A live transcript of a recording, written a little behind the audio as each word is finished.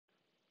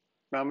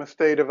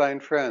Namaste, divine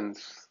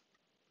friends.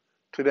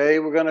 Today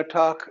we're going to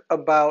talk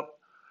about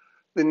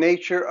the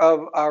nature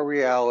of our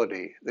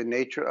reality, the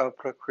nature of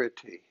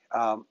prakriti,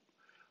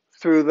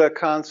 through the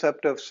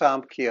concept of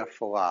Sankhya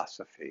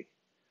philosophy.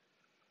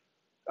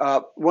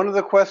 One of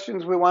the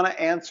questions we want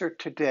to answer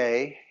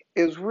today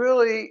is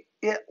really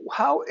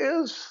how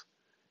is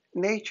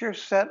nature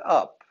set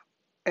up?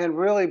 And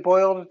really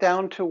boiled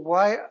down to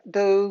why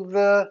do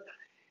the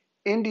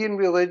Indian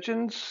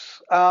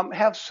religions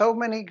have so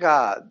many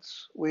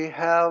gods? We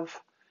have,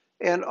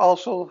 and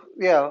also,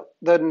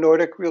 the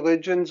Nordic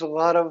religions, a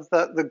lot of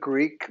the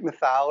Greek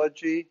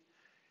mythology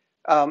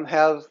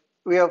has,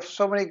 we have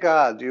so many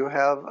gods. You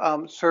have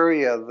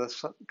Surya,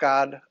 the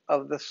god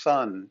of the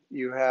sun.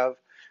 You have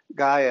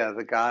Gaia,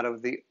 the god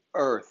of the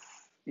earth.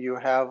 You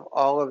have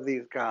all of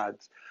these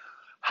gods.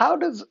 How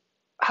does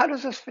how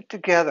does this fit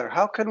together?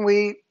 How can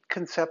we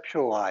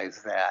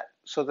conceptualize that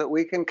so that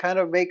we can kind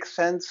of make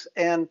sense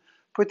and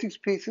put these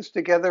pieces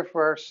together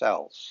for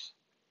ourselves?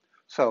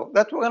 So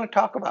that's what we're going to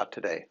talk about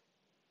today.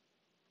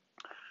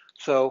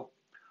 So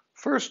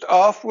first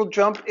off, we'll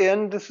jump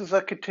in. This is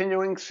a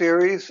continuing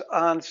series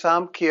on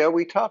Samkhya.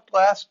 We talked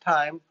last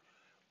time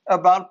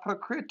about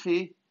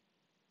Prakriti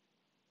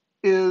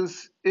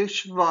is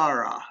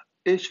Ishvara.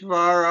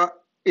 Ishvara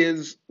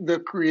is the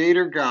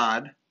creator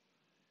god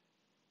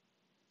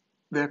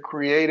that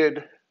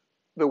created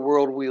the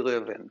world we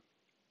live in.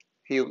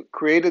 He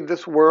created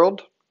this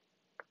world,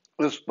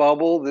 this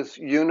bubble, this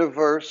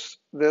universe,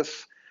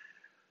 this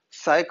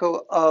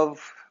cycle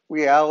of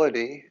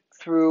reality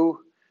through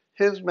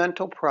his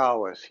mental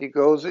prowess. He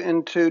goes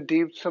into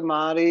deep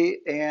samadhi,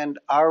 and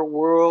our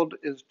world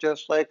is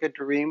just like a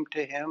dream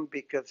to him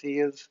because he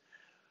is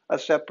a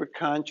separate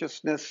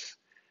consciousness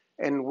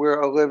and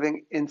we're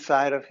living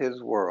inside of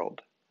his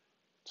world.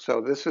 So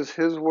this is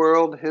his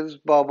world, his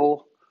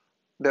bubble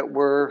that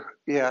we're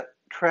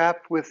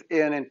trapped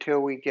within until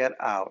we get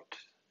out.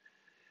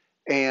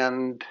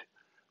 And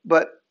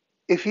but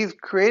if he's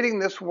creating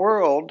this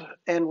world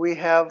and we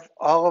have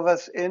all of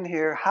us in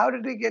here, how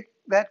did he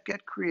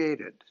get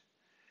created?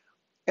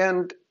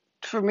 And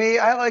for me,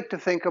 I like to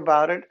think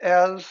about it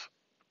as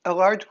a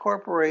large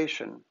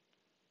corporation.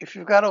 If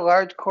you've got a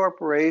large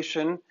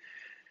corporation,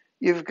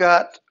 you've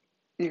got,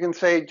 you can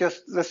say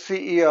just the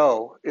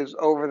CEO is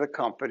over the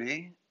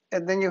company,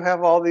 and then you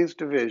have all these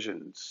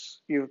divisions.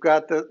 You've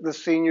got the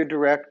senior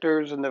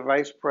directors and the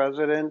vice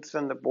presidents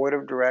and the board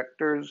of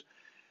directors,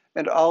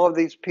 and all of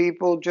these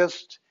people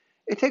just,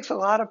 it takes a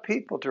lot of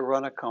people to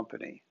run a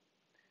company.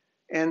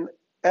 And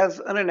as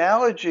an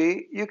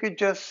analogy, you could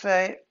just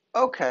say,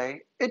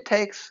 okay, it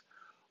takes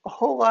a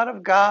whole lot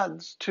of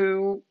gods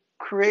to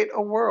create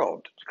a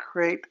world, to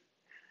create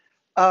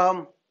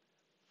um,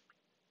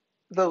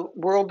 the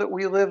world that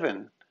we live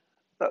in,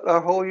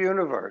 the whole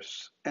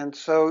universe. And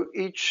so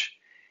each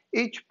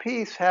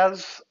piece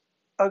has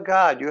a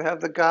god. You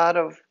have the god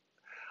of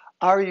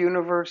our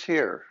universe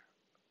here.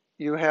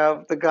 You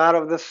have the god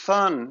of the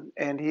sun,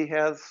 and he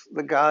has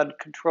the god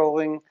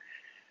controlling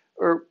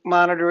or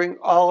monitoring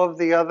all of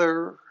the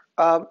other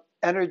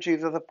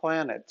energies of the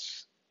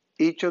planets.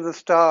 Each of the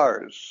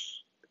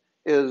stars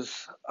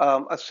is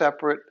a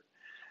separate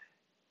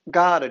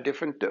god, a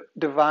different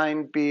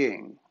divine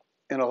being.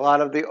 In a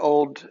lot of the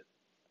old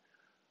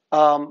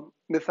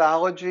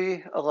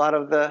mythology, a lot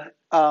of the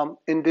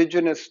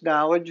indigenous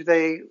knowledge,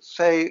 they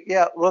say,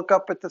 yeah, look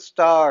up at the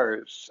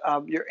stars.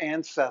 Your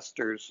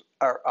ancestors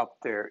are up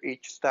there.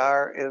 Each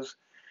star is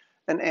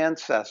an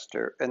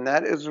ancestor. And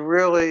that is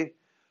really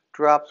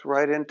drops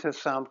right into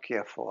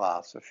Samkhya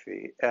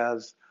philosophy,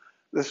 as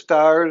the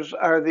stars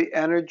are the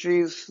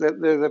energies,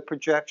 that they're the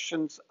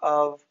projections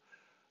of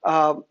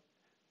um,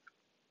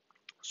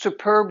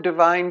 superb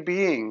divine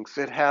beings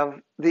that have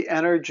the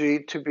energy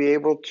to be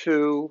able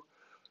to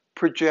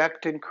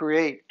project and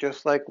create,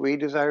 just like we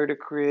desire to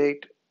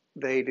create,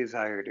 they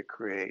desire to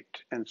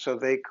create. And so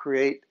they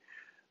create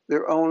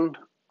their own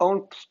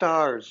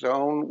stars, their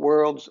own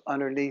worlds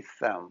underneath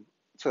them,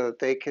 so that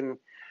they can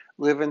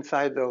live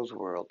inside those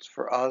worlds.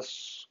 For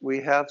us, we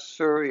have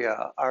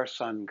Surya, our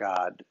sun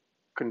god,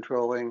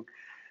 controlling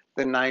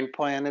the 9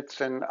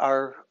 planets in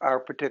our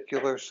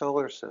particular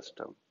solar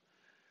system.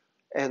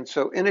 And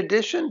so, in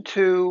addition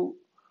to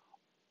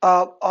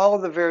all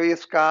of the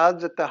various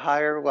gods at the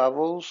higher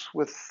levels,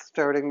 with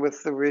starting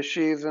with the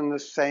rishis and the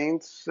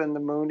saints and the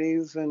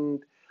munis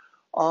and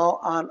all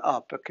on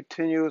up, a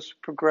continuous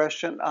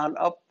progression on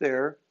up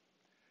there,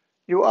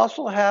 you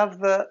also have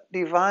the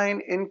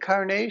divine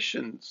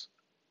incarnations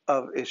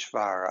of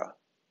Ishvara.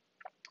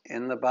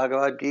 In the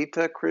Bhagavad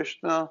Gita,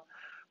 Krishna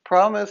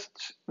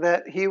promised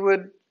that he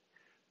would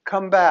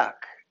come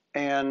back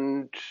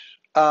and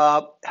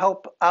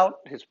help out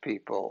his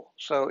people.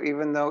 So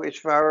even though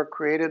Ishvara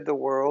created the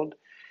world,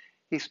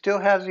 he still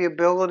has the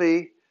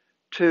ability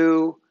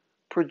to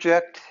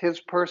project his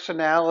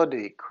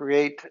personality,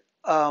 create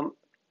a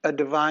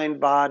divine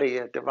body,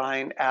 a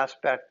divine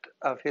aspect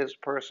of his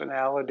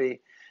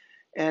personality,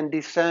 and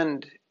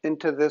descend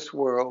into this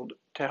world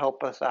to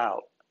help us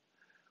out.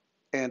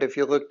 And if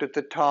you looked at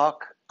the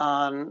talk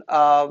on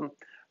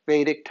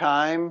Vedic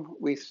time,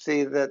 we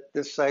see that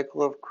this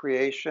cycle of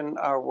creation,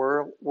 our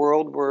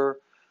world, we're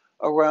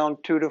around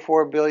 2 to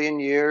 4 billion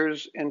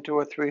years into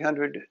a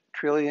 300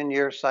 trillion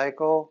year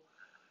cycle.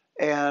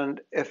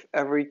 And if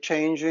every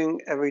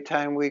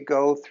time we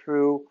go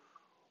through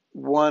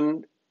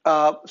one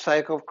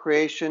cycle of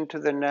creation to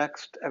the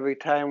next, every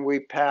time we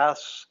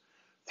pass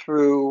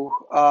through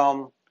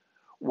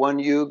one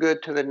yuga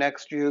to the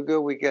next yuga,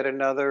 we get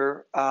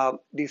another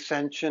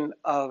descension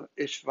of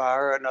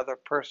Ishvara, another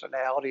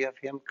personality of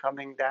him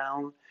coming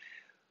down.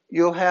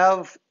 You'll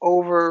have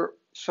over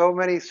so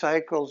many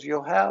cycles,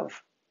 you'll have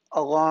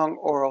a long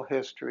oral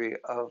history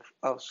of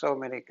so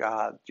many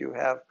gods. You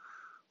have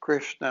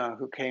Krishna,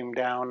 who came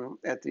down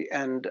at the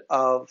end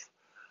of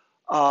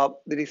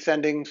the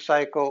descending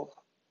cycle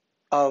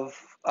of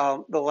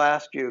the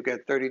last yuga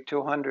at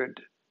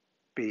 3200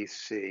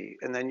 BC.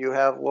 And then you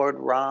have Lord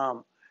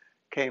Ram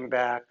came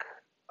back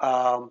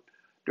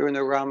during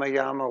the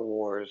Ramayana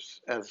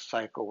Wars as the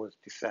cycle was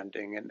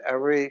descending. And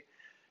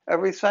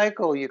every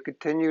cycle you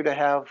continue to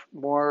have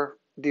more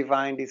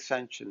divine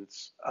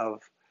descensions of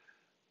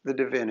the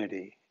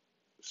divinity.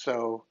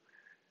 So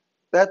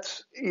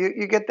that's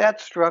you get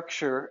that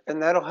structure, and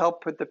that'll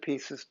help put the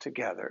pieces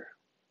together.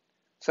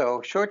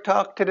 So short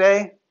talk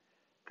today.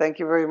 Thank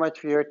you very much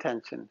for your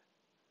attention.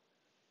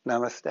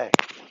 Namaste.